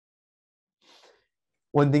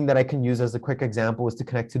One thing that I can use as a quick example is to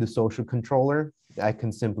connect to the social controller. I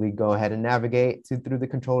can simply go ahead and navigate through the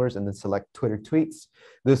controllers and then select Twitter tweets.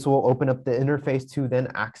 This will open up the interface to then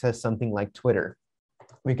access something like Twitter.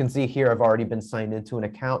 We can see here I've already been signed into an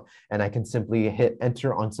account, and I can simply hit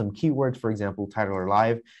enter on some keywords, for example, Tyler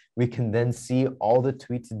Live. We can then see all the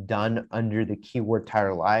tweets done under the keyword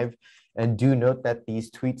Tyler Live. And do note that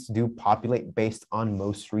these tweets do populate based on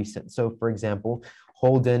most recent. So for example,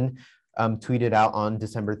 Holden tweeted out on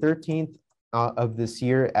December 13th of this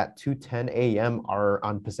year at 2:10 a.m. are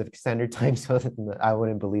on Pacific Standard Time. So I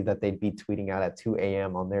wouldn't believe that they'd be tweeting out at 2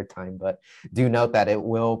 a.m. on their time, but do note that it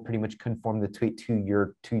will pretty much conform the tweet to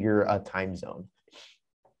your time zone.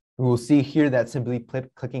 We will see here that simply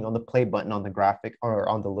clicking on the play button on the graphic or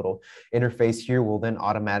on the little interface here will then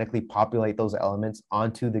automatically populate those elements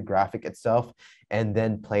onto the graphic itself and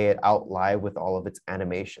then play it out live with all of its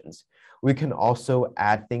animations. We can also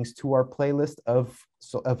add things to our playlist of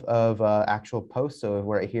actual posts. So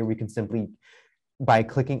right here, we can simply, by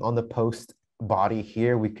clicking on the post body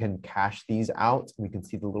here, we can cache these out. We can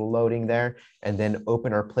see the little loading there and then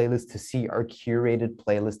open our playlist to see our curated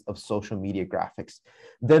playlist of social media graphics.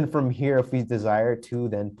 Then from here, if we desire to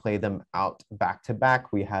then play them out back to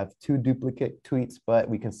back, we have 2 duplicate tweets, but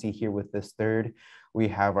we can see here with this third, we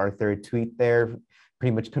have our third tweet there,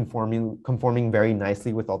 pretty much conforming very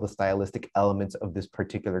nicely with all the stylistic elements of this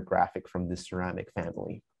particular graphic from the ceramic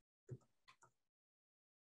family.